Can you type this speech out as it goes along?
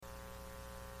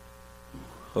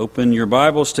Open your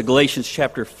Bibles to Galatians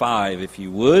chapter 5, if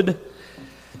you would.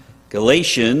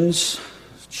 Galatians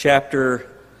chapter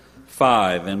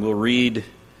 5, and we'll read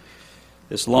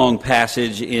this long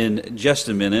passage in just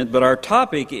a minute. But our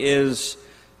topic is,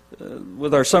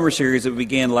 with our summer series that we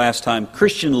began last time,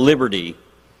 Christian liberty.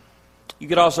 You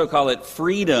could also call it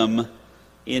freedom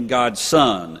in God's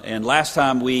Son. And last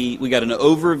time we got an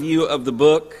overview of the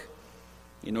book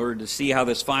in order to see how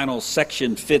this final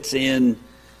section fits in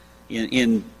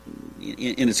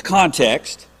its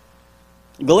context.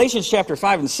 Galatians chapter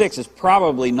 5 and 6 is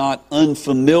probably not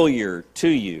unfamiliar to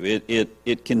you.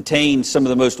 It contains some of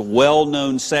the most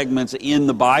well-known segments in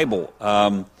the Bible,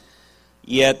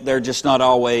 yet they're just not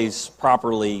always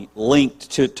properly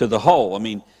linked to the whole. I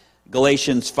mean,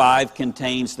 Galatians 5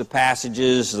 contains the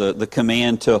passages, the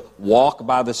command to walk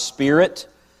by the Spirit,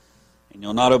 and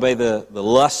you'll not obey the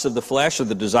lusts of the flesh or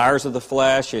the desires of the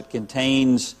flesh. It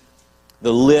contains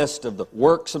the list of the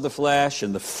works of the flesh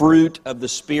and the fruit of the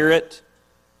Spirit.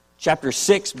 Chapter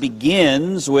 6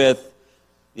 begins with,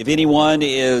 if anyone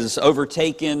is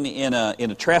overtaken in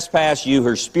a trespass, you who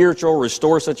are spiritual,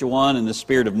 restore such a one in the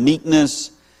spirit of meekness,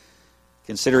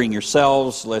 considering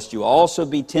yourselves, lest you also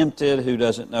be tempted. Who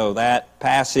doesn't know that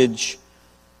passage?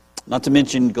 Not to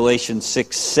mention Galatians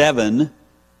 6:7.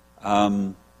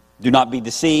 Do not be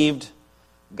deceived.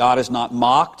 God is not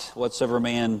mocked. Whatsoever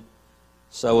man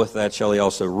soweth, that shall he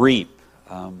also reap.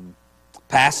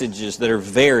 Passages that are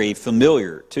very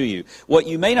familiar to you. What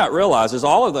you may not realize is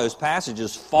all of those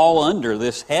passages fall under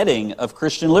this heading of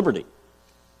Christian liberty.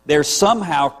 They're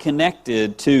somehow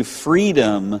connected to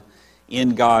freedom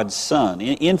in God's Son.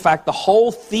 In fact, the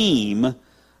whole theme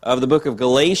of the book of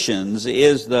Galatians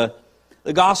is the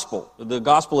gospel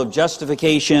of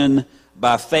justification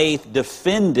by faith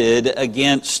defended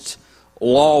against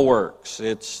law works.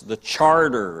 It's the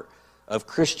charter of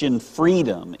Christian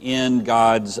freedom in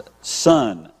God's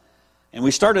Son. And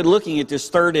we started looking at this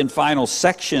third and final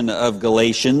section of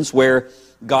Galatians where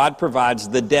God provides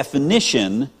the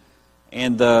definition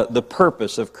and the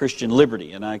purpose of Christian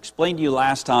liberty. And I explained to you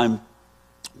last time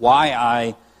why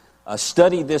I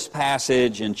studied this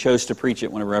passage and chose to preach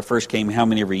it whenever I first came how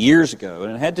many years ago.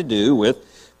 And it had to do with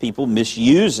people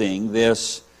misusing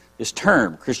this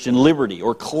term, Christian liberty,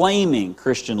 or claiming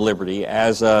Christian liberty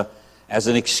as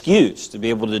an excuse to be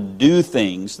able to do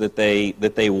things that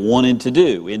they wanted to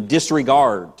do in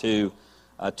disregard to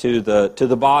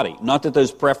the body. Not that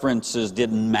those preferences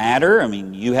didn't matter. I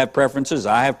mean, you have preferences,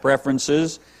 I have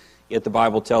preferences. Yet the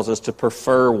Bible tells us to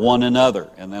prefer one another,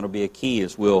 and that'll be a key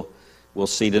as we'll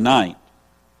see tonight.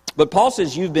 But Paul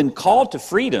says you've been called to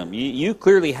freedom. You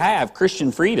clearly have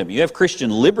Christian freedom. You have Christian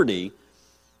liberty,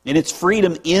 and it's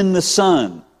freedom in the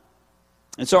Son.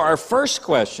 And so our first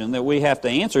question that we have to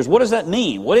answer is, what does that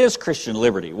mean? What is Christian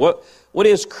liberty? What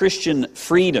is Christian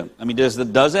freedom? I mean, does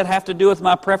it have to do with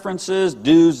my preferences,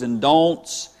 do's and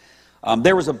don'ts?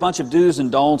 There was a bunch of do's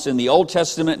and don'ts in the Old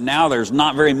Testament. Now there's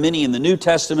not very many in the New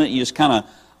Testament. You just kind of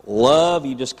love,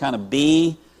 you just kind of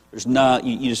be. There's not,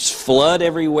 you just flood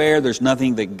everywhere. There's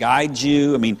nothing that guides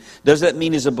you. I mean, does that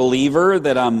mean as a believer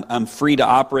that I'm free to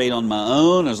operate on my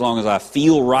own as long as I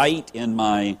feel right in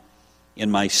my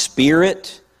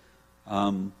spirit?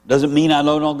 Doesn't mean I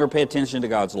no longer pay attention to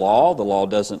God's law. The law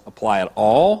doesn't apply at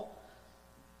all.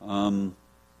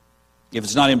 If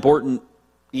it's not important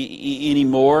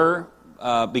anymore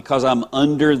because I'm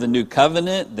under the new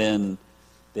covenant, then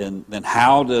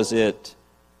how does it?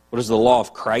 What does the law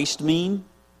of Christ mean?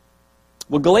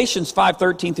 Well, Galatians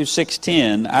 5:13 through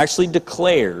 6:10 actually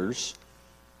declares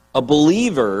a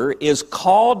believer is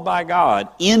called by God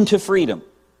into freedom,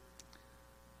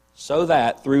 so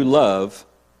that through love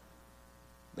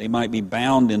they might be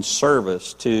bound in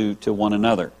service to one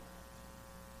another.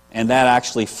 And that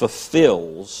actually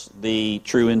fulfills the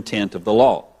true intent of the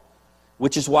law,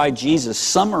 which is why Jesus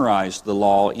summarized the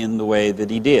law in the way that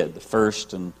he did. The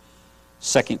first and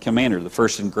second commandment, the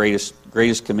first and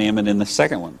greatest commandment and the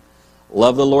second one.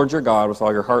 Love the Lord your God with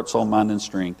all your heart, soul, mind, and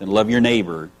strength, and love your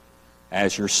neighbor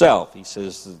as yourself. He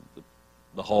says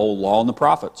the whole law and the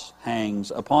prophets hangs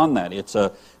upon that. It's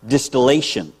a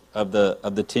distillation of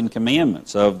the Ten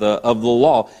Commandments, of the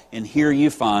law. And here you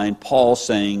find Paul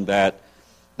saying that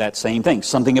same thing.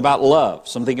 Something about love,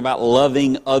 something about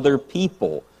loving other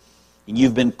people. And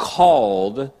you've been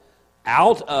called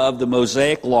out of the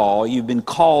Mosaic law. You've been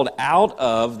called out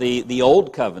of the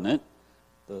old covenant,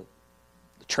 the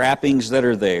trappings that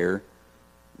are there,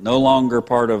 no longer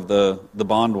part of the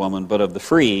bondwoman, but of the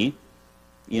free,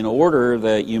 in order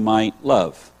that you might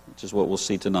love, which is what we'll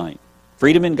see tonight.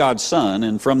 Freedom in God's Son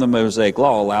and from the Mosaic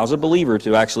law allows a believer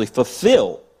to actually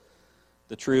fulfill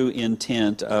the true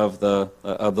intent of the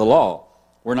law.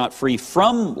 We're not free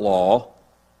from law,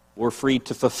 we're free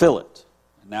to fulfill it.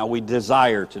 Now we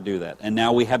desire to do that. And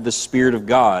now we have the Spirit of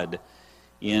God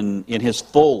in His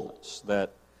fullness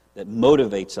that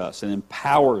motivates us and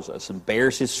empowers us and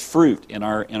bears His fruit in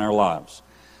our lives.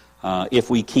 If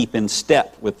we keep in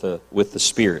step with the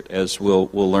Spirit, as we'll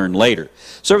learn later.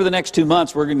 So over the next 2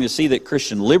 months, we're going to see that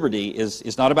Christian liberty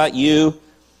is not about you,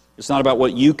 it's not about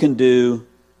what you can do,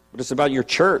 but it's about your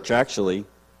church, actually,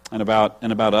 and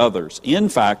about others. In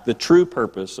fact, the true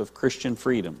purpose of Christian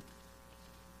freedom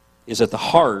is at the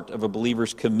heart of a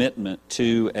believer's commitment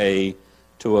to a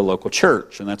local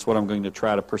church. And that's what I'm going to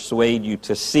try to persuade you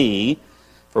to see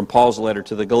from Paul's letter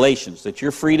to the Galatians, that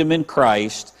your freedom in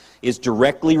Christ is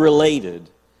directly related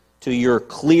to your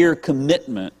clear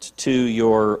commitment to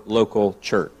your local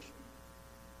church.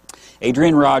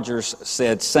 Adrian Rogers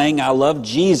said, saying I love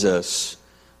Jesus,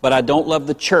 but I don't love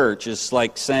the church is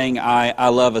like saying I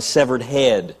love a severed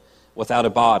head without a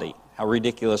body. How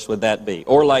ridiculous would that be?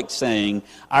 Or like saying,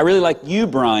 I really like you,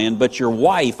 Brian, but your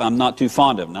wife I'm not too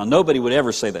fond of. Now, nobody would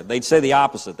ever say that. They'd say the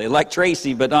opposite. They like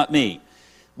Tracy, but not me.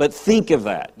 But think of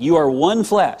that. You are one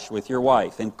flesh with your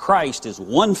wife, and Christ is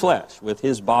one flesh with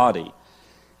His body.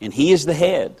 And He is the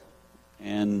head,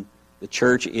 and the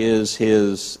church is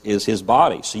His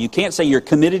body. So you can't say you're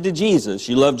committed to Jesus,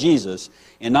 you love Jesus,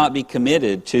 and not be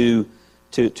committed to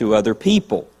other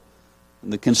people.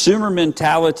 The consumer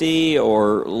mentality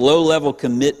or low-level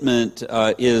commitment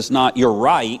is not your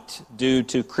right due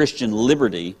to Christian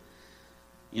liberty.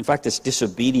 In fact, it's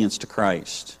disobedience to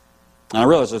Christ. And I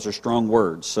realize those are strong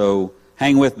words, so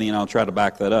hang with me and I'll try to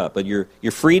back that up. But you're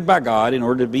freed by God in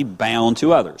order to be bound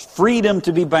to others. Freedom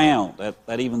to be bound.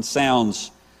 That even sounds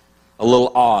a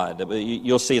little odd. But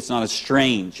you'll see it's not as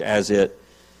strange as it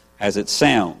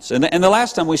sounds. And the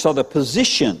last time we saw the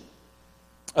position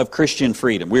of Christian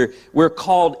freedom. We're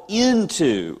called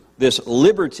into this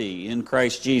liberty in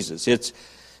Christ Jesus.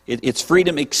 It's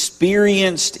freedom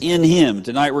experienced in Him.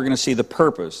 Tonight we're going to see the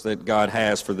purpose that God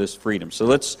has for this freedom. So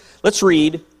let's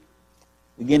read,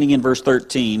 beginning in verse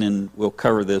 13, and we'll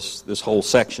cover this whole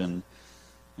section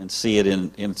and see it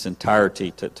in its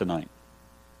entirety tonight.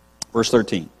 Verse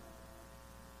 13.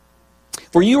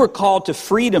 For you are called to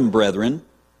freedom, brethren.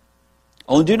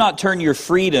 Only do not turn your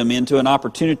freedom into an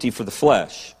opportunity for the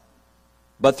flesh,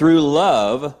 but through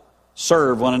love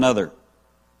serve one another.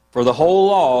 For the whole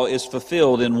law is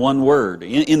fulfilled in one word,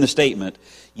 in the statement,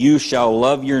 you shall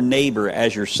love your neighbor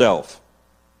as yourself.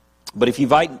 But if you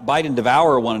bite and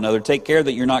devour one another, take care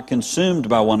that you're not consumed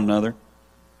by one another.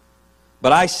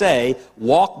 But I say,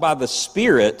 walk by the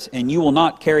Spirit, and you will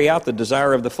not carry out the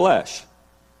desire of the flesh.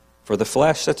 For the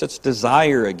flesh sets its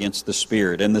desire against the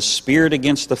Spirit, and the Spirit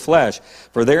against the flesh,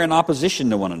 for they're in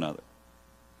opposition to one another,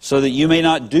 so that you may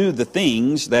not do the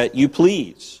things that you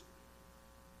please.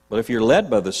 But if you're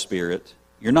led by the Spirit,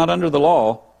 you're not under the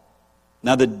law.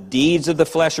 Now the deeds of the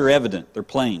flesh are evident, they're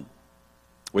plain,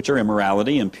 which are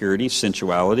immorality, impurity,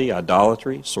 sensuality,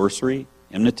 idolatry, sorcery,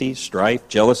 enmity, strife,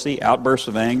 jealousy, outbursts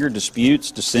of anger, disputes,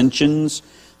 dissensions,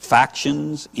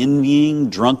 factions,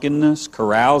 envying, drunkenness,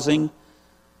 carousing,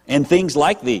 and things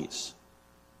like these,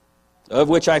 of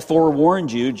which I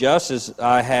forewarned you, just as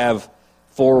I have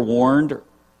forewarned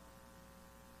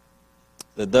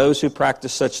that those who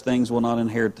practice such things will not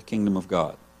inherit the kingdom of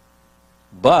God.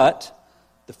 But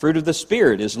the fruit of the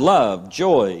Spirit is love,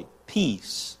 joy,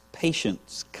 peace,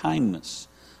 patience, kindness,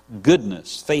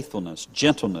 goodness, faithfulness,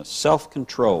 gentleness,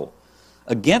 self-control.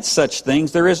 Against such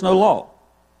things there is no law.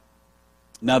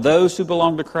 Now those who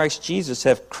belong to Christ Jesus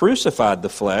have crucified the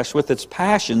flesh with its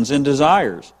passions and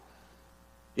desires.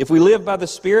 If we live by the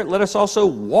Spirit, let us also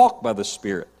walk by the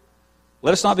Spirit.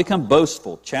 Let us not become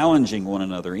boastful, challenging one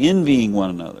another, envying one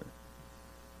another.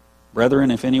 Brethren,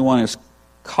 if anyone is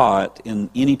caught in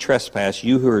any trespass,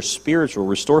 you who are spiritual,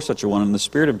 restore such a one in the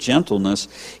spirit of gentleness,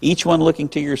 each one looking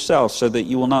to yourself, so that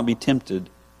you will not be tempted.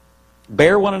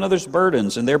 Bear one another's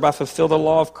burdens, and thereby fulfill the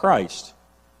law of Christ.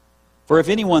 For if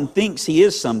anyone thinks he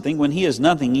is something, when he is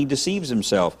nothing, he deceives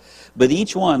himself. But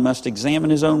each one must examine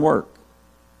his own work,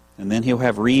 and then he'll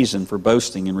have reason for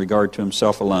boasting in regard to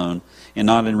himself alone, and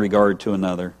not in regard to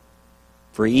another.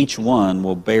 For each one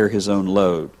will bear his own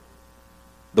load.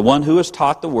 The one who is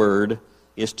taught the word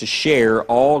is to share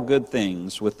all good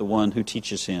things with the one who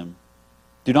teaches him.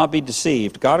 Do not be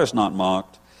deceived. God is not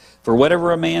mocked. For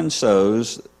whatever a man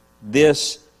sows,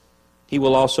 this he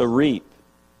will also reap.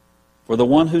 For the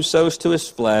one who sows to his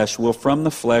flesh will from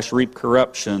the flesh reap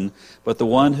corruption, but the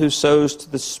one who sows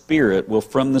to the Spirit will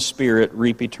from the Spirit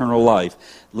reap eternal life.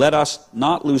 Let us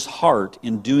not lose heart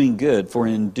in doing good, for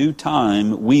in due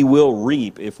time we will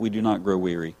reap if we do not grow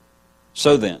weary.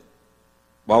 So then,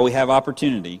 while we have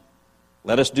opportunity,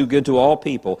 Let us do good to all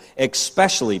people,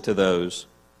 especially to those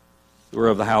who are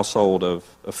of the household of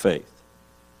faith.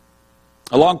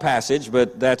 A long passage,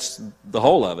 but that's the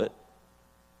whole of it.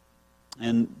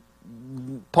 And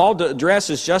Paul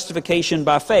addresses justification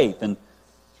by faith, and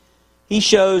he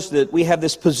shows that we have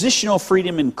this positional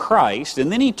freedom in Christ,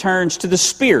 and then he turns to the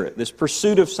Spirit, this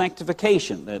pursuit of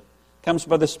sanctification that comes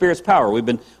by the Spirit's power. We've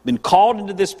been called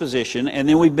into this position, and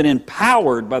then we've been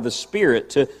empowered by the Spirit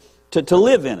to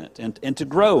live in it and to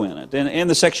grow in it. And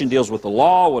the section deals with the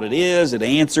law, what it is. It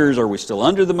answers, are we still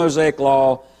under the Mosaic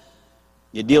law?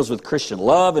 It deals with Christian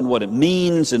love and what it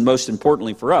means, and most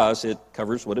importantly for us, it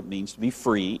covers what it means to be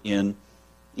free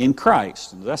in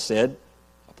Christ. And as I said,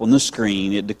 up on the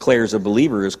screen, it declares a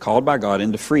believer is called by God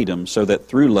into freedom so that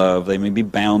through love they may be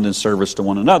bound in service to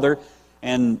one another,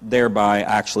 and thereby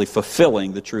actually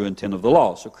fulfilling the true intent of the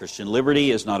law. So Christian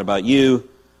liberty is not about you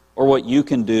or what you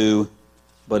can do,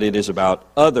 but it is about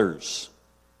others.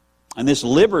 And this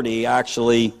liberty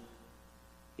actually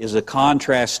is a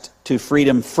contrast to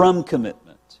freedom from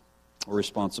commitment or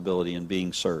responsibility in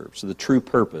being served. So the true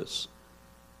purpose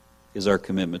is our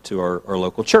commitment to our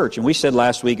local church. And we said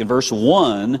last week in verse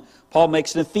 1, Paul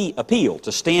makes an appeal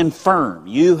to stand firm.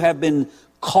 You have been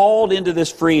called into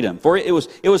this freedom. For it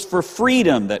was for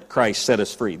freedom that Christ set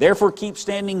us free. Therefore keep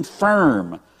standing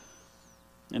firm.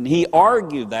 And he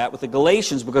argued that with the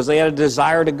Galatians because they had a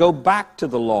desire to go back to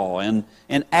the law and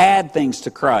add things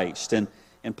to Christ. And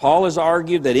Paul has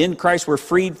argued that in Christ we're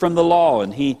freed from the law,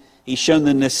 and he's shown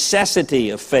the necessity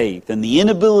of faith and the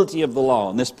inability of the law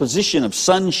and this position of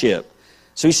sonship.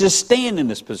 So he says, stand in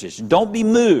this position. Don't be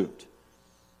moved.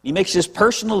 He makes this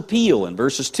personal appeal in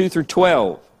verses 2 through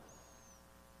 12.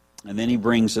 And then he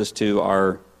brings us to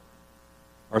our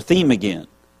theme again.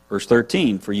 Verse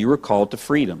 13, for you were called to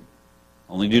freedom.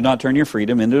 Only do not turn your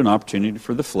freedom into an opportunity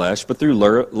for the flesh, but through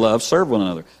love serve one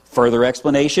another. Further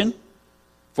explanation,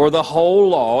 for the whole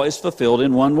law is fulfilled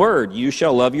in one word. You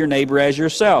shall love your neighbor as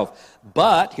yourself.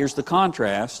 But, here's the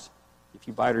contrast, if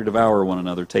you bite or devour one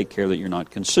another, take care that you're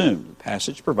not consumed. The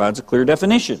passage provides a clear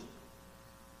definition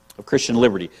of Christian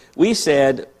liberty. We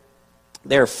said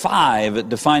there are 5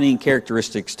 defining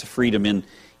characteristics to freedom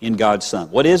in God's Son.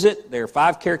 What is it? There are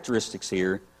 5 characteristics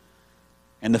here.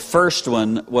 And the first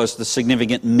one was the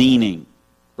significant meaning.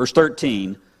 Verse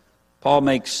 13, Paul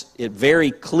makes it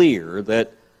very clear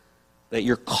that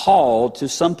you're called to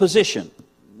some position.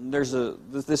 There's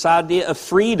this idea of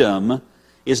freedom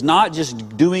is not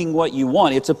just doing what you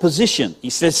want, it's a position.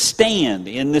 He says, stand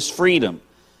in this freedom.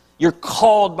 You're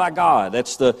called by God.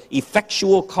 That's the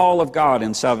effectual call of God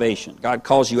in salvation. God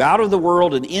calls you out of the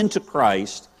world and into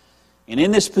Christ. And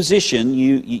in this position,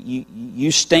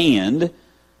 you stand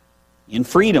in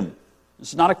freedom. This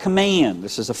is not a command.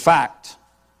 This is a fact.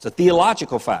 It's a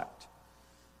theological fact.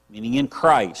 Meaning in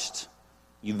Christ,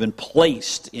 you've been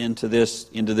placed into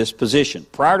this position.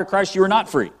 Prior to Christ, you were not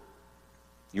free.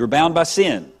 You were bound by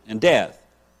sin and death.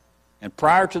 And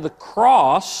prior to the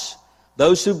cross,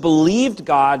 those who believed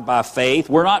God by faith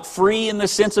were not free in the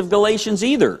sense of Galatians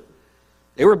either.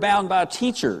 They were bound by a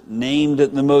teacher named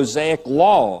the Mosaic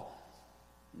Law.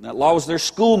 And that law was their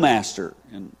schoolmaster,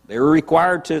 and they were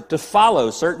required to follow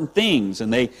certain things.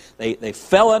 And they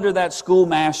fell under that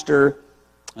schoolmaster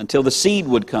until the seed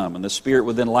would come, and the Spirit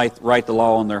would then write the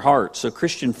law on their hearts. So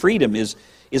Christian freedom is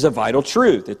a vital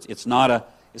truth. It's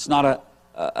not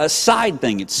a side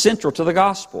thing. It's central to the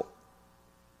gospel.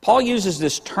 Paul uses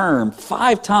this term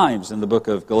 5 times in the book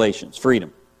of Galatians,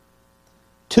 freedom.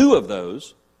 2 of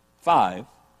those, 5,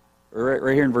 are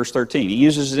right here in verse 13. He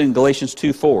uses it in Galatians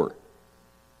 2:4.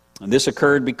 And this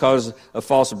occurred because of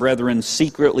false brethren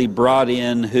secretly brought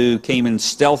in who came in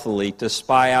stealthily to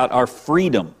spy out our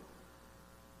freedom,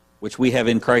 which we have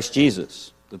in Christ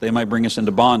Jesus, that they might bring us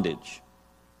into bondage.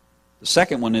 The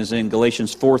second one is in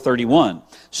Galatians 4:31.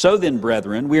 So then,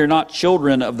 brethren, we are not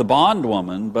children of the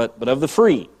bondwoman, but of the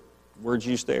free. Words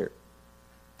used there.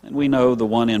 And we know the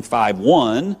one in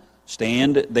 5:1,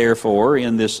 stand therefore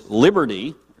in this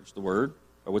liberty, there's the word,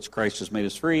 by which Christ has made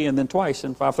us free, and then twice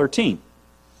in 5:13.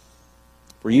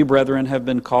 For you, brethren, have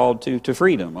been called to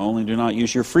freedom. Only do not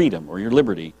use your freedom or your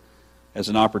liberty as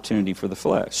an opportunity for the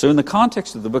flesh. So in the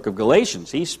context of the book of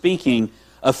Galatians, he's speaking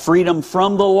of freedom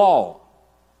from the law,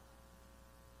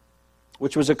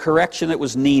 which was a correction that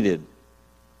was needed.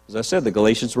 As I said, the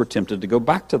Galatians were tempted to go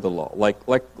back to the law,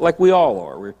 like we all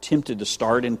are. We're tempted to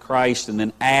start in Christ and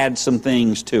then add some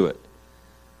things to it.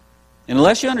 And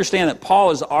unless you understand that Paul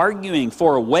is arguing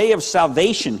for a way of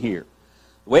salvation here,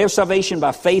 the way of salvation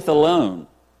by faith alone,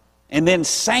 and then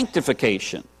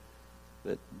sanctification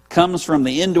that comes from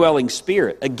the indwelling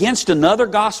Spirit against another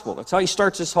gospel. That's how he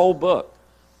starts this whole book.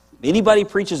 If anybody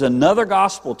preaches another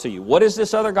gospel to you, what is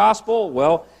this other gospel?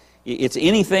 Well, it's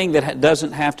anything that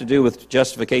doesn't have to do with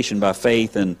justification by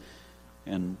faith and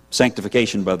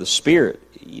sanctification by the Spirit.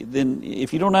 Then,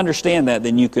 if you don't understand that,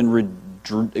 then you can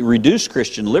reduce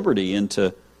Christian liberty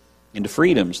into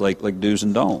freedoms like do's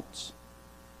and don'ts.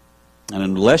 And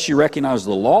unless you recognize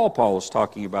the law Paul is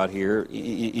talking about here,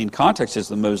 in context as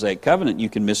the Mosaic Covenant, you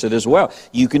can miss it as well.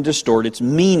 You can distort its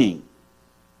meaning,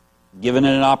 given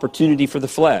it an opportunity for the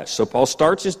flesh. So Paul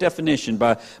starts his definition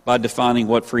by defining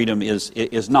what freedom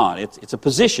is not. It's a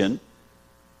position,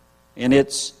 and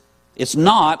it's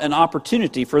not an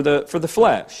opportunity for the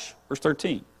flesh. Verse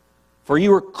 13. For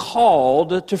you were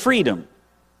called to freedom,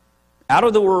 out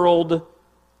of the world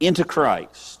into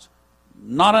Christ.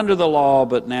 Not under the law,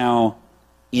 but now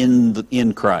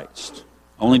in Christ.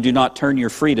 Only do not turn your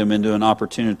freedom into an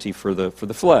opportunity for the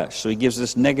flesh. So he gives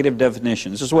this negative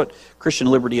definition. This is what Christian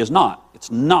liberty is not.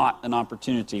 It's not an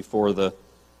opportunity for the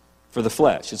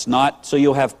flesh. It's not so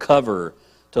you'll have cover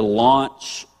to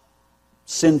launch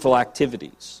sinful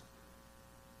activities.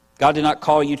 God did not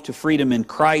call you to freedom in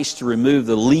Christ to remove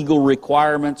the legal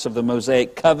requirements of the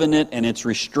Mosaic Covenant and its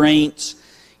restraints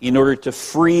in order to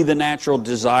free the natural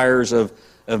desires of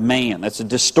man. That's a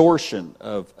distortion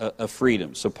of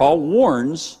freedom. So Paul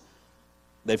warns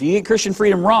that if you get Christian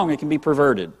freedom wrong, it can be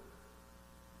perverted.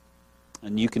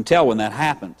 And you can tell when that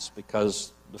happens,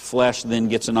 because the flesh then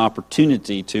gets an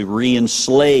opportunity to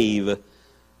re-enslave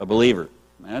a believer.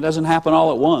 And it doesn't happen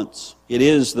all at once. It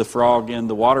is the frog in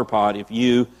the water pot. If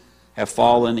you have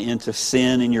fallen into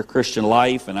sin in your Christian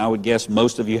life, and I would guess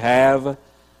most of you have,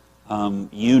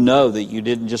 you know that you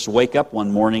didn't just wake up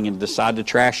one morning and decide to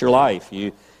trash your life.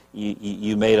 You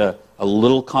made a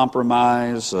little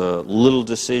compromise, a little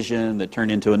decision that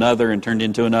turned into another and turned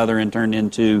into another and turned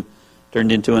into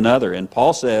another. And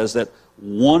Paul says that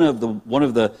one of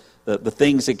the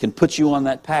things that can put you on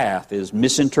that path is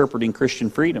misinterpreting Christian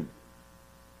freedom.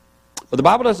 But the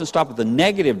Bible doesn't stop at the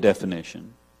negative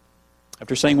definition.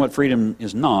 After saying what freedom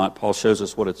is not, Paul shows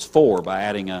us what it's for by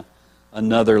adding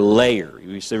another layer.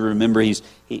 You see, remember,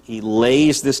 he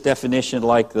lays this definition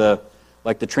like the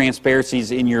transparencies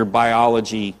in your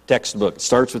biology textbook. It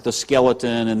starts with the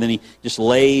skeleton, and then he just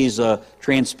lays a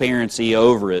transparency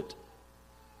over it.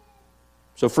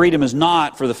 So freedom is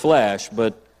not for the flesh,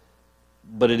 but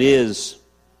it is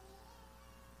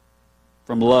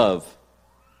from love.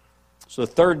 So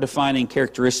the third defining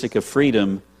characteristic of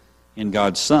freedom in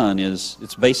God's Son is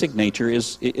its basic nature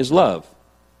is love.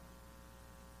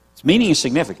 Its meaning is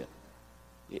significant.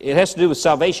 It has to do with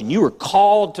salvation. You were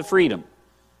called to freedom.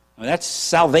 I mean, that's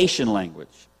salvation language.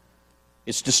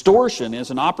 Its distortion is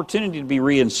an opportunity to be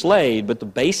re-enslaved, but the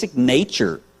basic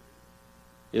nature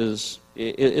is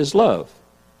love.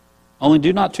 Only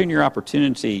do not turn your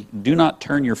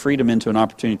freedom into an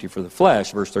opportunity for the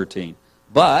flesh, verse 13,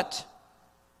 but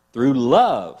through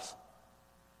love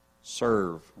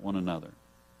serve one another.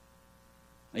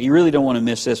 Now, you really don't want to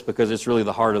miss this, because it's really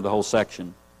the heart of the whole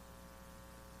section.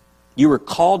 You were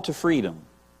called to freedom.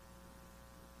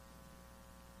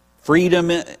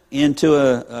 Freedom into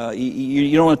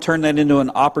you don't want to turn that into an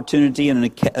opportunity and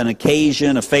an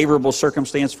occasion, a favorable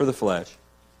circumstance for the flesh.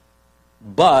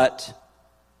 But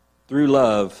through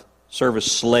love, serve as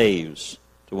slaves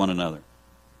to one another.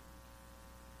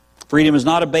 Freedom is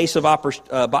not a base of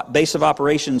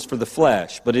operations for the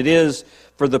flesh, but it is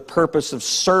for the purpose of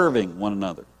serving one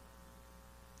another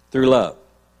through love.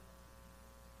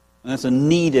 And that's a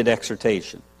needed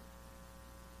exhortation,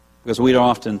 because we don't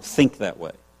often think that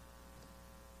way.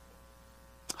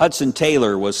 Hudson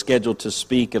Taylor was scheduled to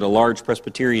speak at a large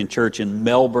Presbyterian church in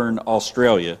Melbourne,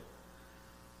 Australia.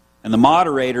 And the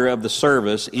moderator of the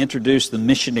service introduced the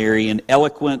missionary in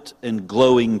eloquent and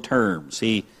glowing terms.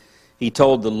 He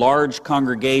told the large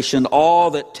congregation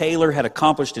all that Taylor had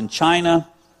accomplished in China,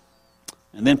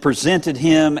 and then presented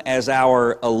him as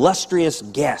our illustrious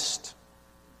guest.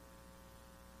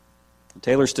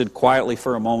 Taylor stood quietly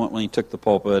for a moment when he took the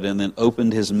pulpit, and then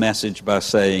opened his message by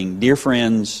saying, "Dear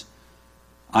friends,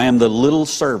 I am the little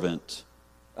servant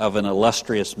of an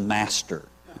illustrious master."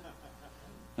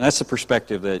 And that's the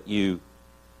perspective that you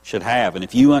should have. And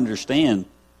if you understand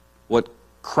what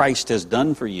Christ has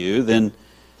done for you, then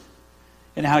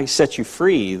and how He set you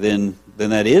free, then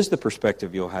that is the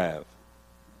perspective you'll have.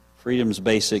 Freedom's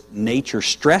basic nature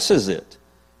stresses it.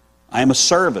 I am a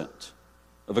servant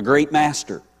of a great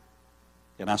master,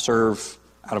 and I serve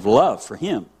out of love for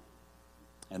Him.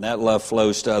 And that love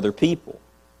flows to other people.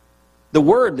 The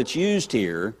word that's used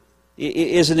here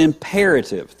is an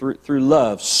imperative. Through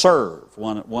love, serve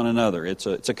one another. It's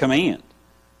a command.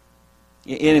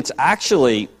 And it's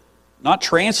actually not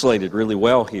translated really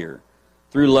well here.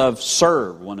 Through love,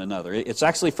 serve one another. It's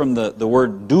actually from the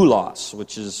word doulos,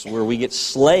 which is where we get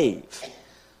slave.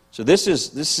 So this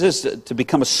is to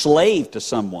become a slave to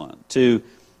someone, to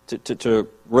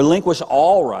relinquish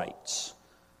all rights,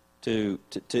 to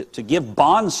give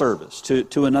bond service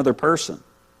to another person.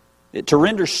 To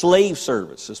render slave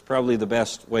service is probably the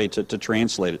best way to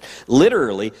translate it.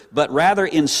 Literally, but rather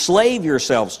enslave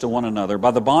yourselves to one another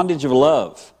by the bondage of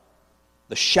love.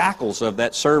 The shackles of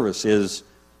that service is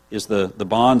the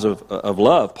bonds of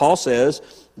love. Paul says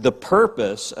the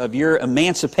purpose of your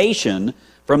emancipation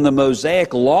from the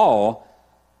Mosaic law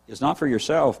is not for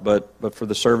yourself, but for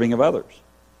the serving of others.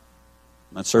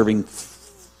 That serving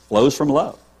flows from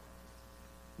love.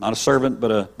 Not a servant,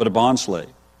 but a bondslave.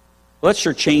 Well, that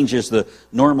sure changes the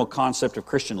normal concept of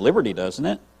Christian liberty, doesn't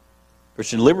it?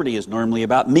 Christian liberty is normally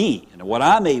about me and what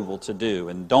I'm able to do,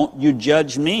 and don't you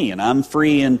judge me, and I'm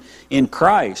free in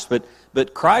Christ.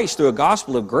 But Christ, through a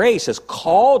gospel of grace, has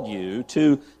called you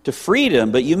to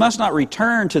freedom, but you must not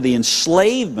return to the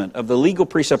enslavement of the legal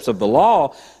precepts of the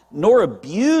law, nor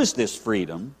abuse this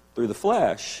freedom through the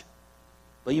flesh,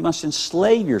 but you must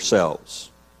enslave yourselves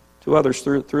to others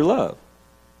through love.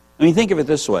 I mean, think of it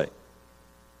this way.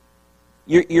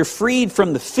 You're freed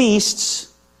from the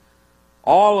feasts,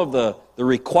 all of the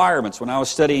requirements. When I was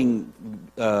studying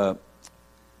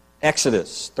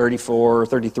Exodus 34,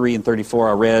 33, and 34,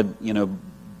 I read,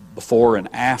 before and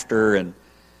after,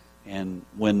 and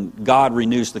when God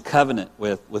renews the covenant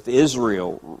with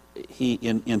Israel, he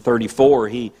in 34,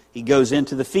 he goes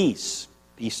into the feast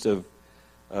of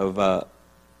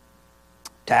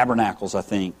Tabernacles, I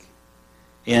think,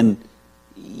 and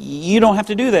you don't have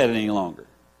to do that any longer.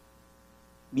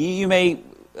 You may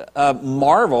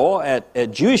marvel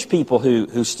at Jewish people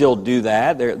who still do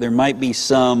that. There might be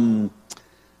some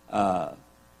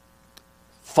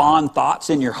fond thoughts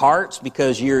in your hearts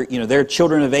because they're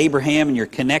children of Abraham and you're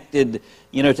connected,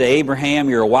 to Abraham.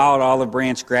 You're a wild olive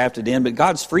branch grafted in, but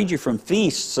God's freed you from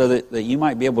feasts so that you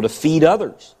might be able to feed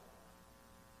others.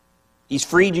 He's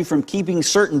freed you from keeping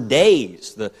certain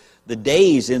days, the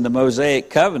days in the Mosaic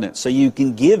covenant, so you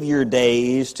can give your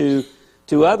days to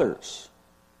others.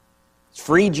 It's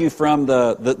freed you from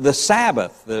the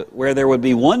Sabbath, where there would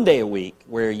be one day a week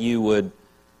where you would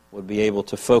be able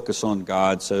to focus on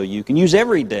God, so you can use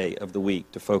every day of the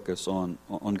week to focus on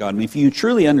God. I mean, if you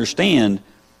truly understand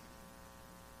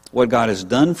what God has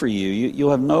done for you,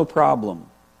 you'll have no problem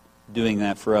doing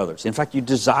that for others. In fact, you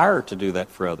desire to do that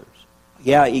for others.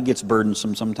 Yeah, it gets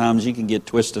burdensome sometimes. You can get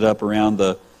twisted up around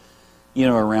the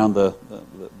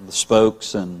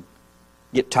spokes and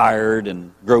get tired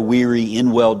and grow weary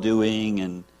in well-doing,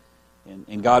 and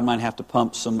God might have to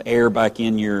pump some air back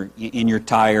in your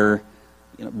tire.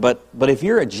 But if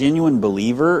you're a genuine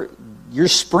believer, you're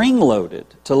spring-loaded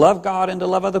to love God and to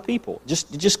love other people.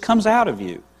 It just comes out of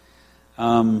you.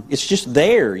 It's just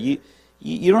there. You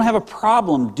don't have a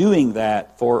problem doing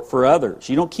that for others.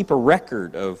 You don't keep a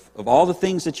record of all the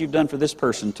things that you've done for this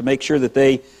person to make sure that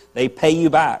they pay you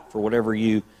back for whatever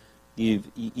you've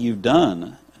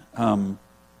done. You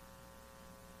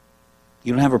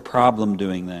don't have a problem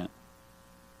doing that.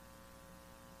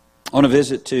 On a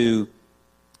visit to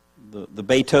the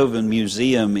Beethoven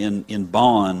Museum in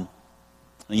Bonn,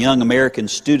 a young American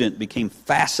student became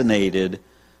fascinated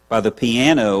by the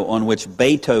piano on which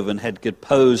Beethoven had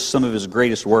composed some of his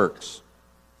greatest works.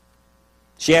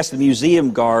 She asked the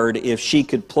museum guard if she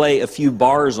could play a few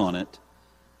bars on it.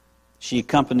 She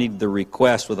accompanied the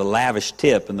request with a lavish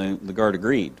tip, and the guard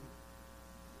agreed.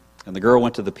 And the girl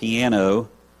went to the piano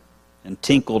and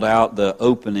tinkled out the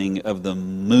opening of the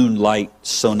Moonlight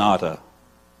Sonata.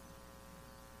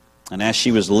 And as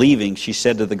she was leaving, she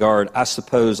said to the guard, "I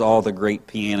suppose all the great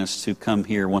pianists who come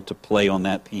here want to play on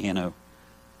that piano."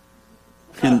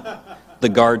 And the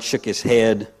guard shook his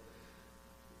head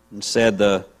and said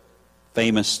the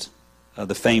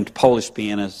famed Polish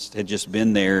pianist had just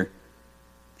been there.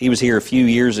 He was here a few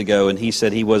years ago, and he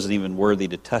said he wasn't even worthy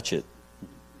to touch it.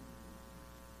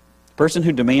 The person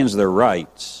who demands their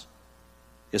rights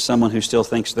is someone who still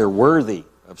thinks they're worthy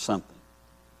of something.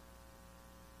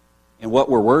 And what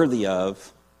we're worthy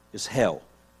of is hell.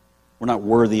 We're not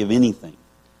worthy of anything.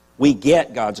 We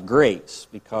get God's grace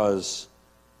because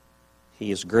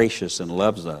He is gracious and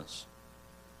loves us.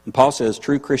 And Paul says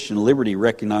true Christian liberty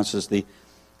recognizes the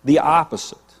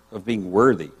opposite of being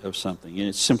worthy of something. And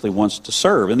it simply wants to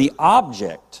serve. And the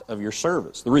object of your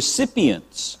service, the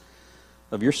recipients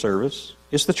of your service,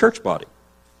 is the church body.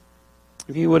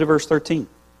 If you would, to verse 13.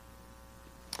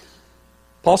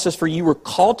 Paul says, "For you were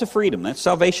called to freedom." That's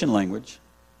salvation language,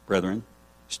 brethren.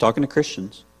 He's talking to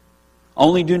Christians.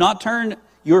 "Only do not turn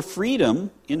your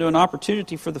freedom into an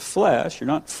opportunity for the flesh. You're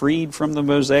not freed from the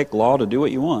Mosaic law to do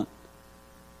what you want.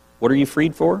 What are you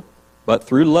freed for? But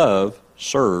through love,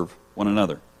 serve one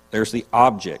another. There's the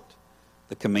object.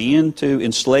 The command to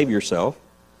enslave yourself.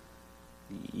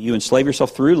 You enslave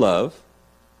yourself through love,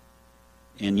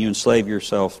 and you enslave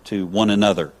yourself to one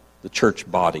another, the church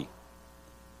body.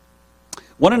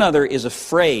 One another is a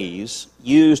phrase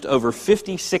used over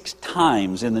 56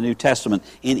 times in the New Testament.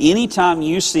 And any time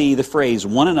you see the phrase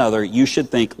one another, you should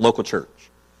think local church.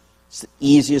 It's the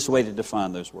easiest way to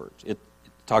define those words. It's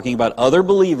talking about other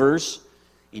believers.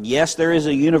 And yes, there is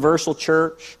a universal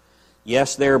church.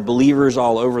 Yes, there are believers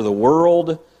all over the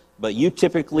world. But you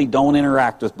typically don't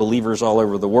interact with believers all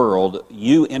over the world.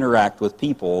 You interact with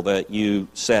people that you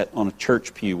sit on a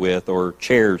church pew with or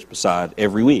chairs beside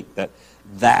every week.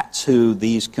 That's who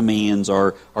these commands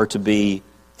are to be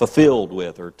fulfilled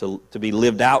with or to be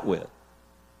lived out with.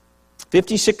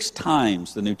 56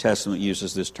 times the New Testament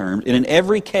uses this term, and in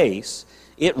every case,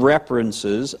 it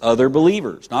references other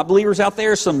believers. Not believers out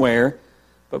there somewhere,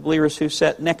 but believers who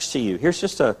sit next to you. Here's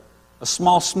just a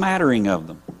small smattering of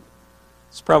them.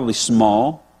 It's probably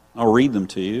small. I'll read them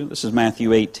to you. This is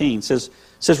Matthew 18. It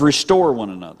says, restore one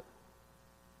another.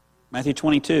 Matthew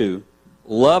 22,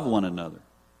 love one another.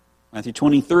 Matthew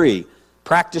 23,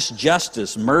 practice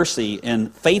justice, mercy,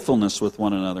 and faithfulness with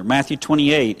one another. Matthew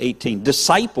 28, 18,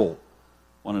 disciple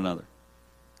one another.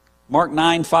 Mark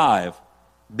 9, 5,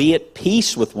 be at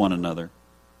peace with one another.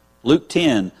 Luke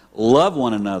 10, love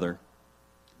one another.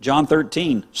 John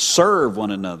 13, serve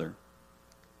one another.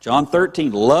 John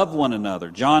 13, love one another.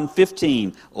 John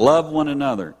 15, love one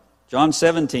another. John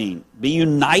 17, be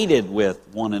united with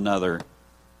one another.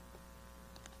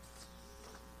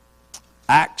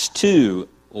 Acts 2,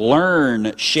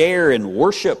 learn, share, and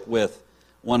worship with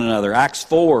one another. Acts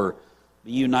 4,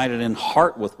 be united in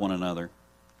heart with one another.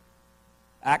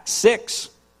 Acts 6,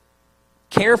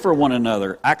 care for one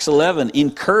another. Acts 11,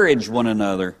 encourage one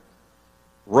another.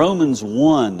 Romans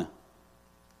 1,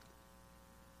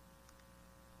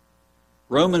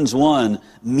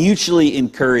 mutually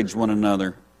encourage one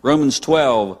another. Romans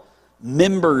 12,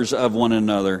 members of one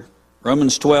another.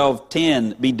 Romans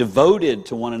 12:10, be devoted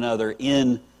to one another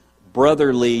in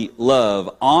brotherly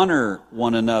love. Honor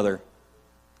one another.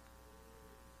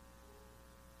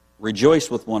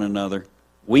 Rejoice with one another.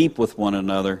 Weep with one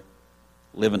another.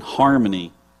 Live in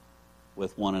harmony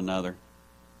with one another.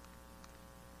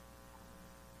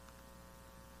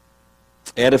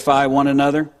 Edify one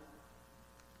another.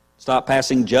 Stop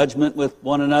passing judgment with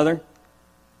one another.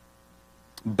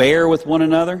 Bear with one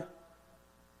another.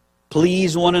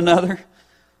 Please one another.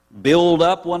 Build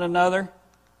up one another.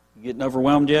 You getting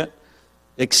overwhelmed yet?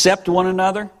 Accept one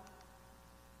another.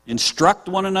 Instruct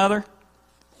one another.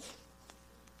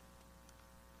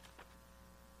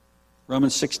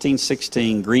 Romans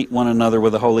 16:16, greet one another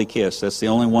with a holy kiss. That's the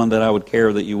only one that I would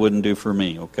care that you wouldn't do for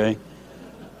me, okay?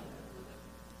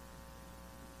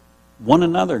 One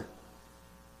another.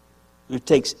 It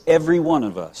takes every one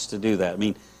of us to do that. I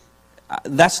mean,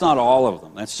 that's not all of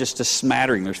them. That's just a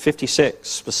smattering. There's 56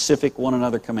 specific one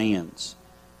another commands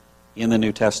in the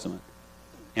New Testament.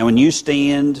 And when you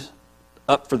stand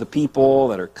up for the people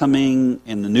that are coming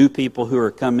and the new people who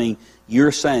are coming,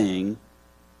 you're saying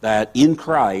that in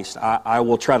Christ, I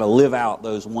will try to live out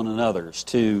those one another's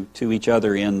to each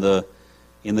other in the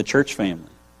church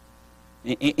family.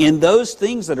 And those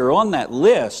things that are on that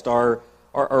list are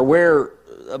where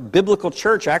a biblical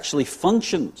church actually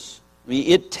functions. I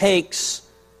mean, it takes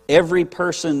every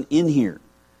person in here.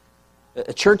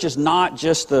 A church is not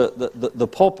just the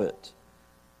pulpit.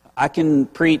 I can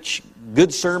preach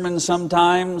good sermons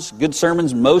sometimes, good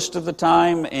sermons most of the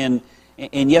time, and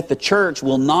yet the church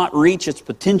will not reach its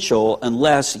potential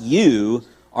unless you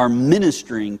are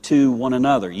ministering to one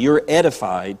another. You're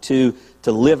edified to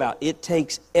live out. It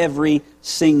takes every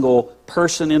single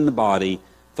person in the body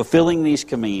fulfilling these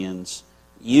commands,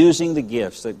 using the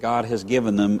gifts that God has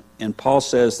given them. And Paul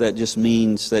says that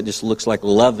just looks like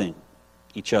loving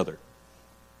each other,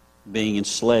 being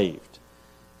enslaved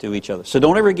to each other. So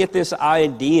don't ever get this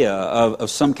idea of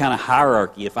some kind of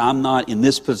hierarchy. If I'm not in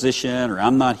this position or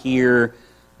I'm not here,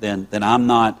 then I'm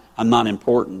not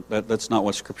important. That's not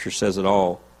what Scripture says at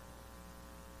all.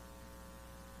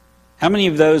 How many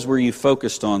of those were you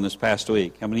focused on this past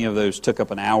week? How many of those took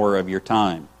up an hour of your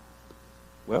time?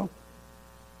 Well,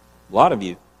 a lot of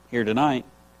you here tonight.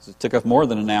 It took up more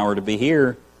than an hour to be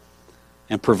here.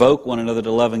 And provoke one another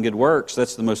to love and good works.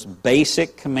 That's the most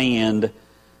basic command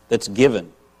that's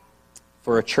given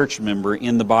for a church member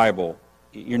in the Bible.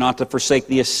 You're not to forsake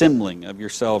the assembling of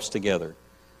yourselves together.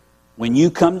 When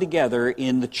you come together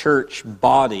in the church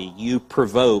body, you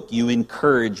provoke, you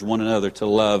encourage one another to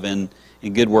love and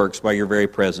in good works by your very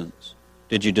presence.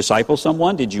 Did you disciple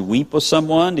someone? Did you weep with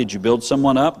someone? Did you build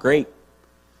someone up? Great.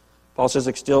 Paul says,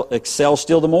 excel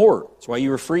still the more. That's why you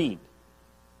were freed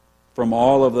from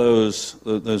all of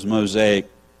those Mosaic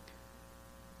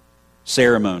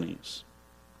ceremonies.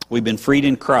 We've been freed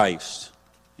in Christ,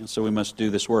 and so we must do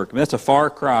this work. I mean, that's a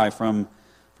far cry from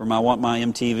I want my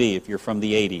MTV if you're from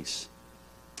the 80s.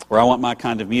 Or I want my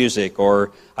kind of music,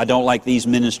 or I don't like these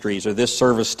ministries, or this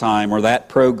service time, or that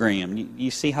program.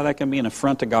 You see how that can be an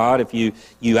affront to God if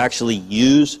you actually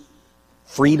use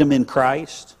freedom in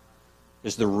Christ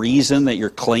is the reason that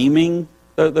you're claiming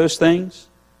those things?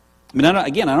 I mean, I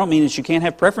don't mean that you can't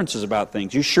have preferences about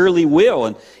things. You surely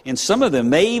will, and some of them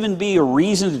may even be a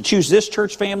reason to choose this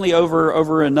church family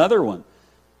over another one.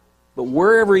 But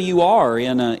wherever you are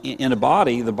in a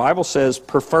body, the Bible says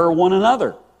prefer one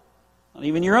another. Not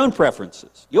even your own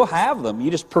preferences. You'll have them. You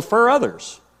just prefer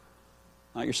others,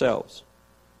 not yourselves.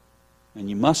 And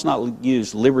you must not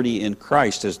use liberty in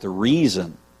Christ as the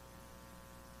reason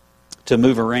to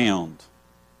move around.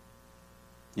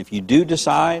 If you do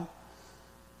decide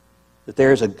that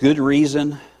there is a good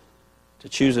reason to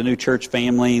choose a new church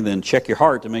family, then check your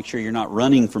heart to make sure you're not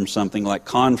running from something like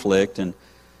conflict, and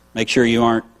make sure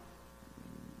your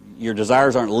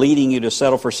desires aren't leading you to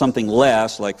settle for something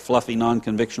less, like fluffy,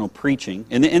 non-convictional preaching.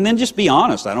 And then just be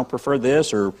honest. I don't prefer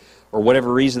this, or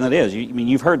whatever reason that is.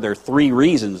 You've heard there are 3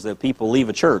 reasons that people leave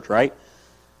a church, right?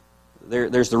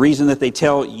 There's the reason that they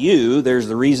tell you, there's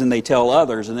the reason they tell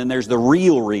others, and then there's the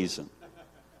real reason.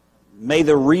 May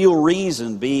the real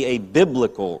reason be a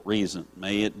biblical reason.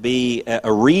 May it be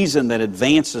a reason that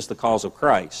advances the cause of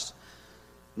Christ,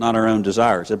 not our own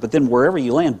desires. But then wherever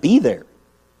you land, be there.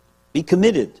 Be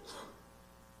committed.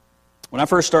 When I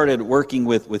first started working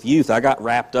with youth, I got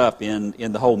wrapped up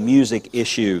in the whole music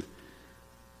issue.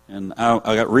 And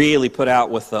I got really put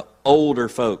out with the older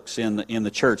folks in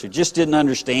the church who just didn't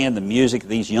understand the music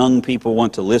these young people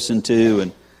want to listen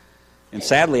to. And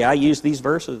sadly, I used these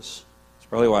verses. It's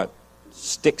probably what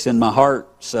sticks in my heart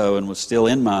and was still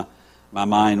in my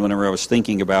mind whenever I was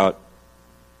thinking about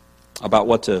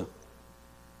what to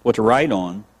write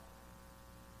on.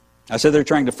 I said they're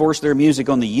trying to force their music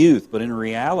on the youth, but in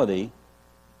reality,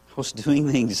 I was doing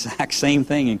the exact same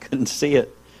thing and couldn't see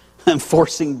it. I'm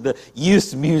forcing the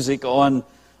youth music on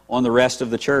the rest of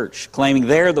the church, claiming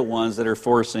they're the ones that are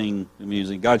forcing the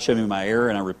music. God showed me my error,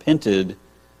 and I repented.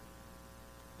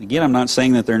 Again, I'm not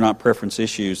saying that they're not preference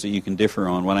issues that you can differ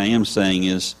on. What I am saying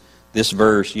is this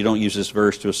verse, you don't use this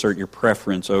verse to assert your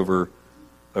preference over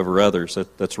others.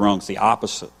 That's wrong. It's the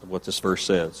opposite of what this verse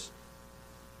says.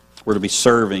 We're to be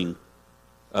serving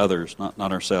others, not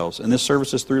ourselves. And this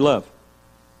service is through love.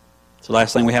 It's the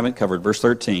last thing we haven't covered. Verse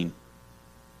 13.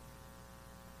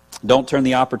 Don't turn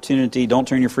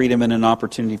your freedom into an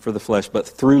opportunity for the flesh, but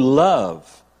through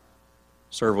love,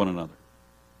 serve one another.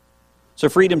 So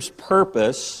freedom's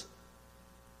purpose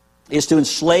is to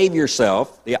enslave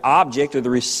yourself. The object or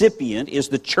the recipient is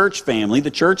the church family,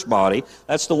 the church body.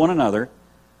 That's the one another.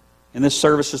 And this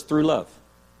service is through love.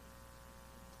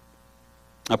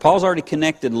 Now, Paul's already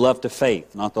connected love to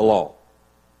faith, not the law.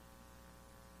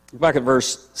 Look back at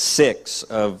verse 6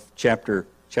 of chapter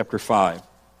 5.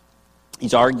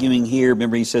 He's arguing here.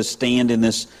 Remember, he says, stand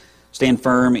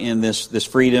firm in this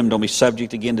freedom. Don't be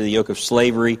subject again to the yoke of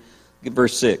slavery. Look at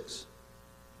verse 6.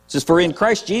 It says, for in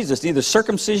Christ Jesus, neither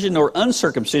circumcision nor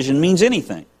uncircumcision means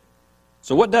anything.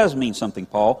 So what does mean something,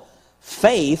 Paul?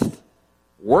 Faith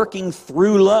working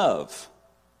through love.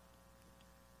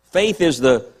 Faith is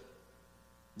the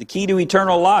key to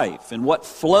eternal life, and what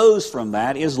flows from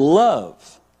that is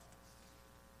love.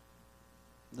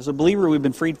 As a believer, we've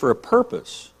been freed for a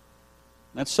purpose.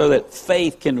 That's so that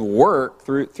faith can work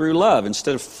through love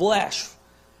instead of flesh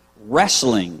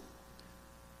wrestling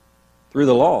through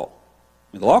the law. I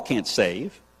mean, the law can't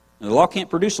save, and the law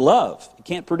can't produce love. It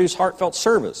can't produce heartfelt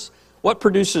service. What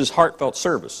produces heartfelt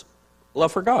service?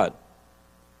 Love for God.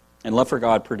 And love for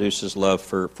God produces love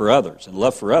for others. And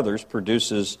love for others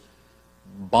produces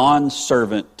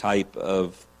bondservant type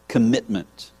of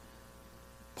commitment,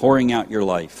 pouring out your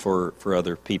life for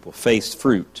other people. Faith's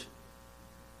fruit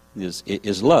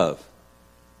is love.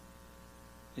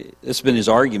 It's been his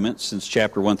argument since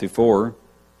chapter 1 through 4.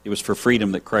 It was for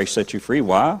freedom that Christ set you free.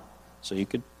 Why? So you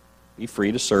could be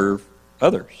free to serve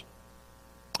others.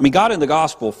 I mean, God in the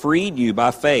gospel freed you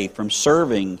by faith from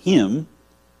serving Him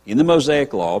in the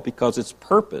Mosaic law because its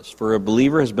purpose for a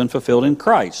believer has been fulfilled in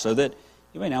Christ, so that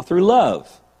you may now, through love,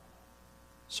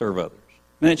 serve others.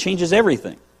 And it changes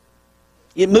everything.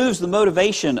 It moves the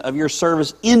motivation of your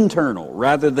service internal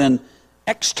rather than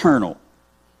external.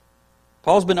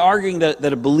 Paul's been arguing that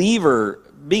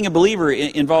being a believer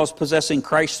involves possessing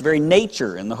Christ's very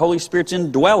nature and the Holy Spirit's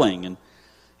indwelling.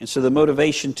 And so the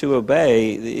motivation to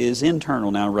obey is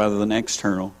internal now rather than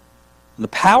external. And the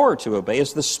power to obey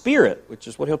is the Spirit, which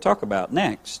is what he'll talk about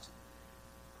next,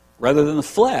 rather than the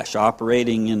flesh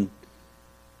operating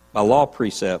by law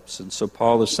precepts. And so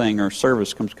Paul is saying our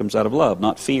service comes out of love,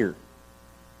 not fear.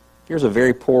 Fear is a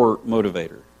very poor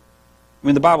motivator. I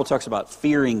mean, the Bible talks about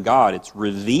fearing God. It's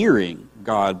revering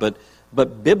God,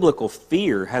 but biblical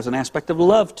fear has an aspect of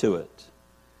love to it.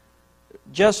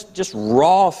 Just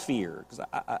raw fear, because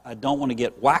I don't want to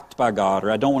get whacked by God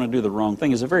or I don't want to do the wrong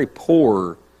thing, is a very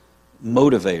poor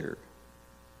motivator.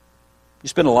 You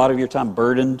spend a lot of your time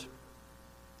burdened,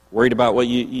 worried about what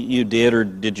you did or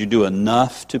did you do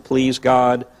enough to please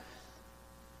God.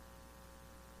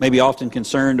 Maybe often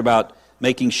concerned about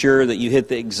making sure that you hit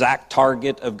the exact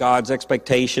target of God's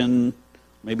expectation,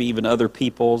 maybe even other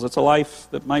people's. It's a life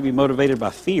that might be motivated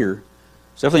by fear.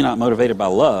 It's definitely not motivated by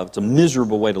love. It's a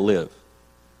miserable way to live.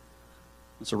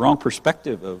 It's a wrong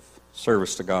perspective of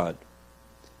service to God.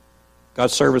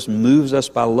 God's service moves us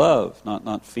by love,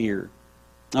 not fear.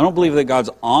 I don't believe that God's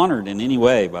honored in any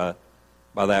way by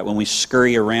that when we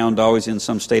scurry around always in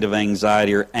some state of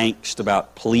anxiety or angst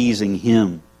about pleasing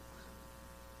Him.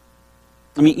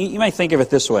 I mean, you may think of it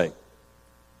this way.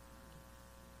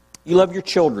 You love your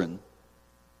children.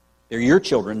 They're your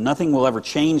children. Nothing will ever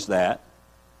change that.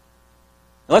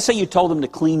 Now, let's say you told them to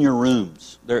clean your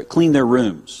rooms. Clean their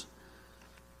rooms.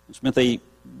 Which meant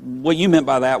what you meant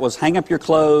by that was hang up your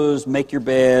clothes, make your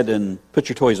bed, and put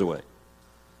your toys away.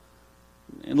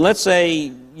 And let's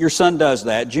say your son does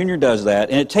that, Junior does that,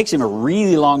 and it takes him a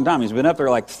really long time. He's been up there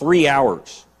like 3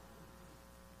 hours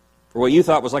for what you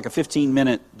thought was like a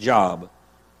 15-minute job.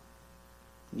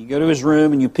 You go to his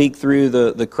room and you peek through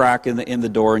the crack in the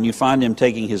door and you find him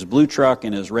taking his blue truck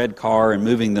and his red car and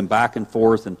moving them back and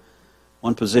forth in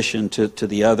one position to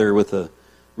the other with a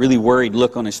really worried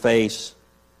look on his face.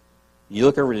 You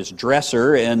look over at his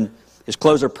dresser and his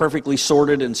clothes are perfectly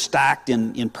sorted and stacked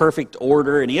in perfect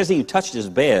order, and he hasn't even touched his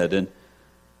bed. And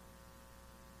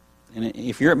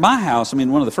if you're at my house, I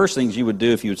mean, one of the first things you would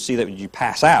do if you would see that would you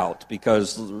pass out,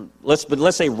 because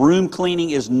let's say room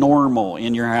cleaning is normal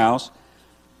in your house.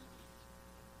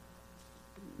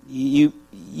 You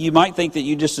might think that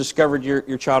you just discovered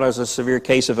your child has a severe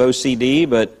case of OCD,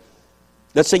 but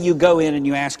let's say you go in and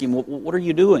you ask him, what are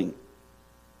you doing?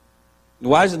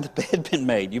 Why hasn't the bed been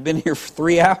made? You've been here for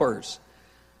 3 hours.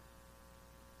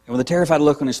 And with a terrified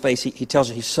look on his face, he tells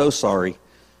you he's so sorry.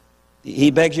 He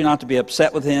begs you not to be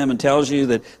upset with him and tells you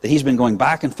that he's been going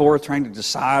back and forth trying to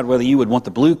decide whether you would want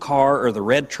the blue car or the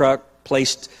red truck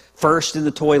placed first in the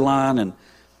toy line. And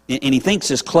he thinks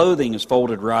his clothing is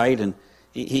folded right, and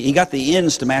he got the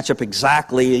ends to match up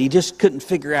exactly. He just couldn't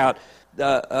figure out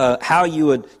how you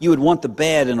would want the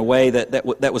bed in a way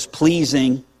that was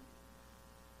pleasing.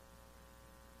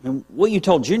 And what you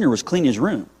told Junior was clean his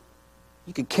room.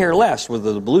 You could care less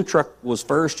whether the blue truck was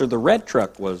first or the red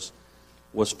truck was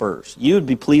first. You would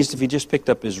be pleased if he just picked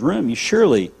up his room. You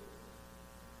surely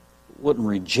wouldn't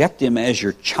reject him as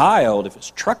your child if his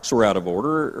trucks were out of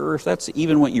order or if that's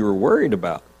even what you were worried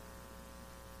about.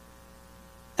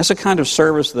 That's the kind of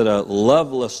service that a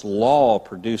loveless law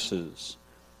produces.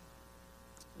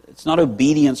 It's not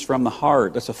obedience from the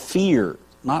heart. That's a fear,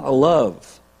 not a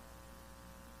love.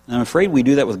 And I'm afraid we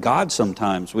do that with God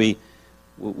sometimes. We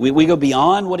go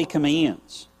beyond what He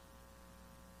commands.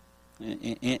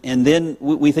 And then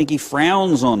we think He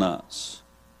frowns on us.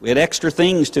 We add extra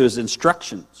things to His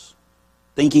instructions,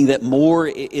 thinking that more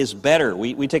is better.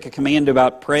 We take a command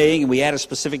about praying and we add a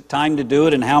specific time to do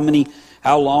it and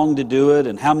how long to do it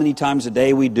and how many times a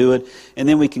day we do it. And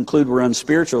then we conclude we're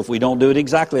unspiritual if we don't do it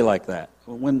exactly like that,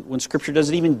 when Scripture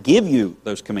doesn't even give you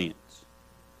those commands.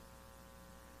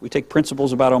 We take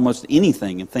principles about almost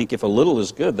anything and think if a little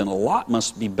is good, then a lot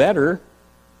must be better.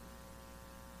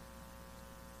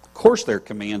 Of course there are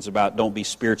commands about don't be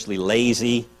spiritually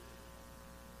lazy.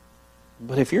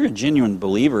 But if you're a genuine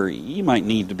believer, you might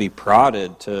need to be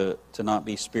prodded to not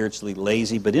be spiritually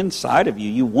lazy. But inside of you,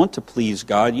 you want to please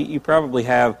God. You probably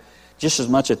have just as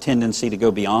much a tendency to go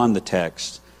beyond the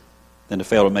text than to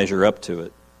fail to measure up to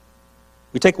it.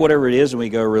 We take whatever it is and we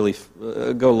go a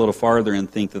little farther and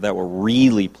think that will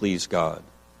really please God.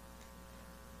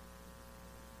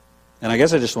 And I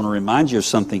guess I just want to remind you of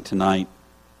something tonight.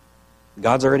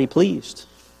 God's already pleased.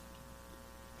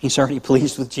 He's already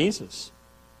pleased with Jesus.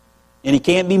 And He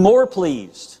can't be more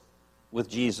pleased with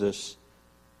Jesus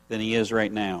than He is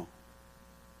right now.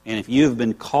 And if you have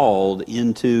been called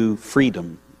into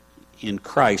freedom in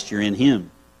Christ, you're in Him. And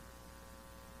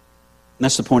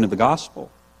that's the point of the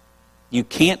gospel. You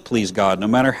can't please God no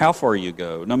matter how far you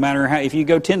go, no matter how, if you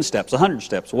go 10 steps, 100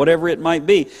 steps, whatever it might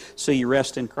be. So you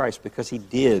rest in Christ because He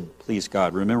did please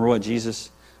God. Remember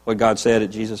what God said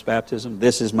at Jesus' baptism?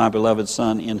 This is my beloved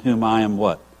Son in whom I am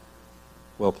what?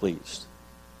 Well pleased.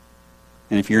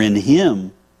 And if you're in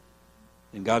Him,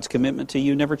 then God's commitment to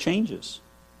you never changes.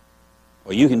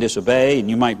 Well, you can disobey and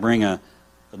you might bring a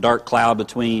dark cloud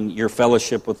between your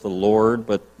fellowship with the Lord,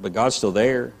 but God's still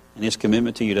there and His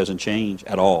commitment to you doesn't change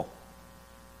at all.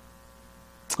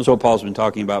 That's what Paul's been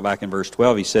talking about back in verse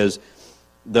 12. He says,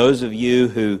 those of you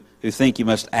who think you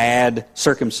must add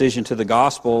circumcision to the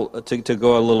gospel to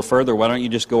go a little further, why don't you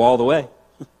just go all the way?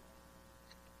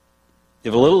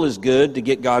 If a little is good to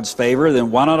get God's favor, then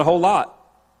why not a whole lot?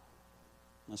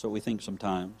 That's what we think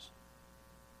sometimes.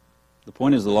 The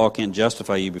point is the law can't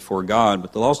justify you before God,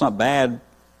 but the law's not bad.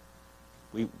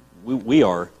 We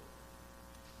are.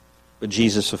 But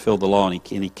Jesus fulfilled the law and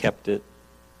he kept it.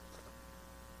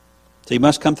 So you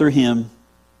must come through Him.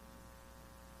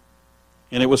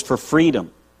 And it was for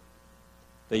freedom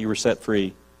that you were set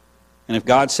free. And if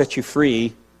God set you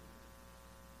free,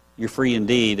 you're free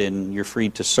indeed, and you're free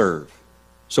to serve.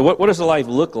 So what does a life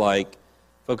look like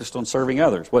focused on serving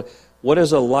others? What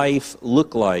does a life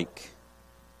look like?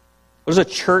 What does a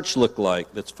church look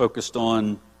like that's focused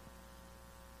on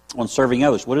serving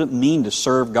others? What does it mean to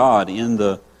serve God in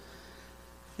the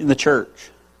church?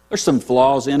 There's some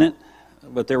flaws in it,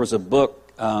 but there was a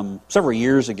book several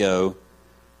years ago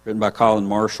written by Colin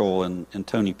Marshall and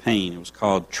Tony Payne. It was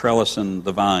called Trellis and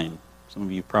the Vine. Some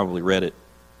of you probably read it.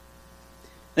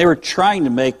 They were trying to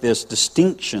make this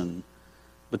distinction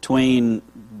between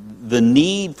the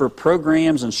need for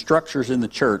programs and structures in the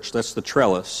church, that's the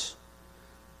trellis,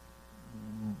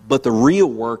 but the real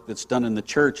work that's done in the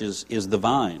church is the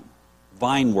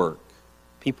vine work,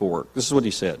 people work. This is what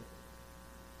he said.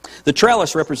 The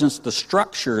trellis represents the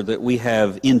structure that we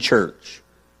have in church,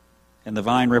 and the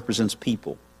vine represents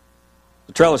people.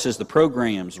 The trellis is the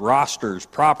programs, rosters,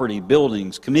 property,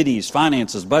 buildings, committees,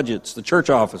 finances, budgets, the church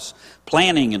office,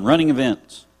 planning and running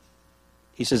events.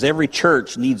 He says every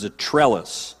church needs a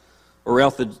trellis, or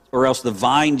else the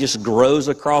vine just grows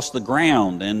across the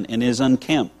ground and is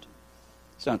unkempt.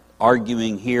 He's not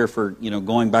arguing here for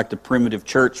going back to primitive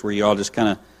church where you all just kind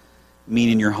of meet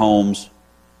in your homes.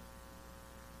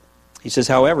 He says,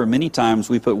 however, many times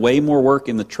we put way more work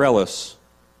in the trellis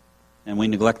and we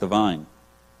neglect the vine.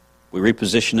 We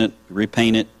reposition it, we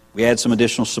repaint it, we add some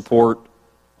additional support,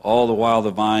 all the while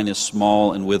the vine is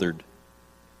small and withered.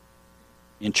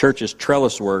 In churches,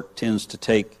 trellis work tends to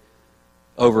take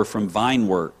over from vine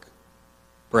work.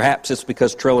 Perhaps it's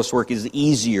because trellis work is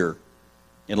easier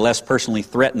and less personally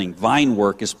threatening. Vine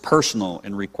work is personal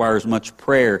and requires much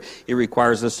prayer. It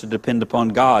requires us to depend upon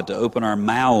God, to open our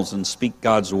mouths and speak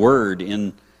God's word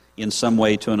in some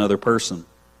way to another person.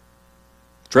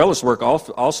 Trellis work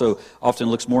also often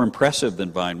looks more impressive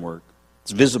than vine work.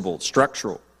 It's visible, it's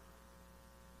structural.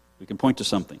 We can point to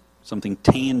something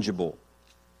tangible.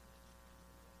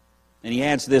 And he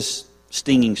adds this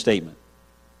stinging statement.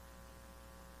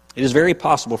 It is very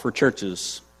possible for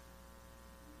churches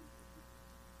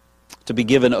to be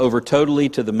given over totally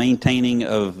to the maintaining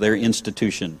of their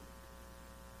institution.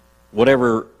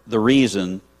 Whatever the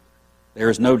reason, there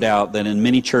is no doubt that in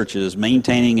many churches,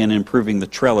 maintaining and improving the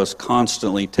trellis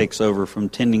constantly takes over from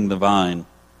tending the vine.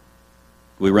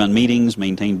 We run meetings,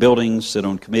 maintain buildings, sit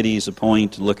on committees,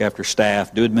 appoint and look after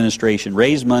staff, do administration,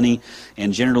 raise money,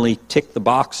 and generally tick the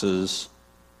boxes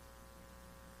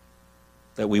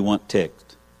that we want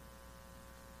ticked.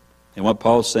 And what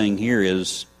Paul's saying here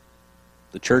is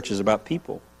the church is about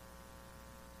people.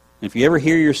 And if you ever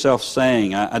hear yourself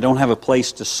saying, I don't have a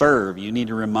place to serve, you need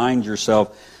to remind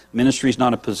yourself, ministry is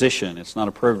not a position, it's not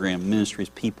a program, ministry is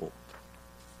people.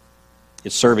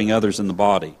 It's serving others in the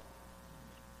body.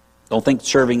 Don't think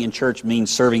serving in church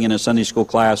means serving in a Sunday school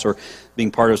class or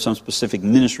being part of some specific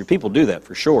ministry. People do that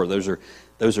for sure. Those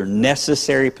are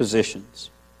necessary positions.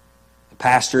 A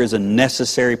pastor is a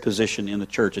necessary position in the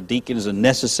church. A deacon is a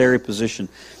necessary position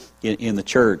in the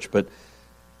church. But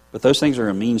those things are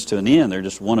a means to an end. They're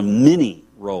just one of many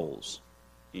roles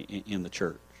in the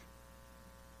church.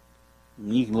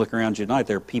 And you can look around you tonight.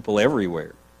 There are people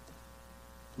everywhere.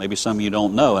 Maybe some you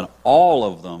don't know. And all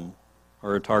of them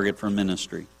are a target for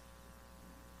ministry.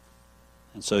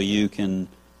 And so you can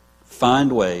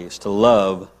find ways to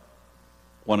love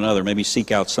one another. Maybe seek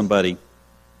out somebody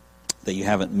that you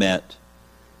haven't met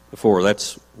before.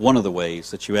 That's one of the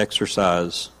ways that you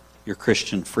exercise your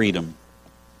Christian freedom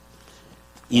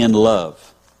in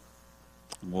love.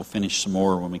 And we'll finish some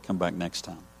more when we come back next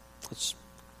time. Let's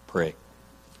pray.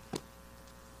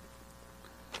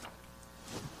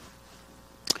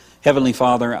 Heavenly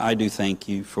Father, I do thank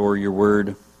you for your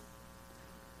word.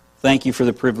 Thank you for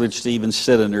the privilege to even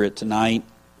sit under it tonight.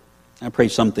 I pray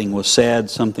something was said,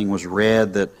 something was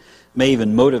read that may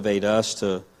even motivate us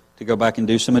to go back and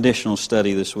do some additional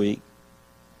study this week.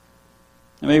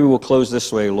 And maybe we'll close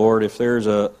this way, Lord. If there's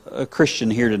a Christian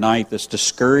here tonight that's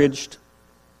discouraged,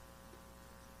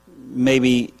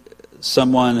 maybe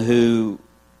someone who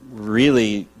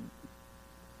really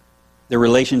their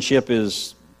relationship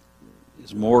is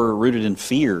more rooted in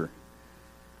fear,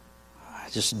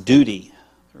 just duty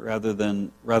rather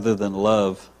than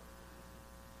love.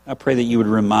 I pray that you would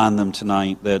remind them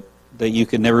tonight that you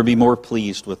could never be more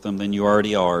pleased with them than you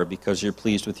already are because you're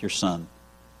pleased with your Son.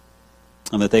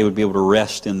 And that they would be able to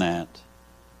rest in that.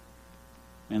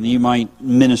 And you might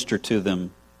minister to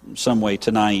them some way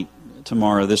tonight,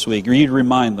 tomorrow, this week. Or you'd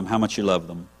remind them how much you love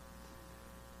them.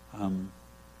 And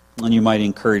you might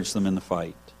encourage them in the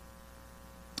fight.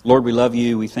 Lord, we love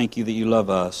you. We thank you that you love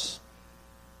us.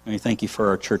 And we thank you for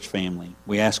our church family.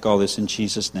 We ask all this in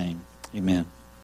Jesus' name. Amen.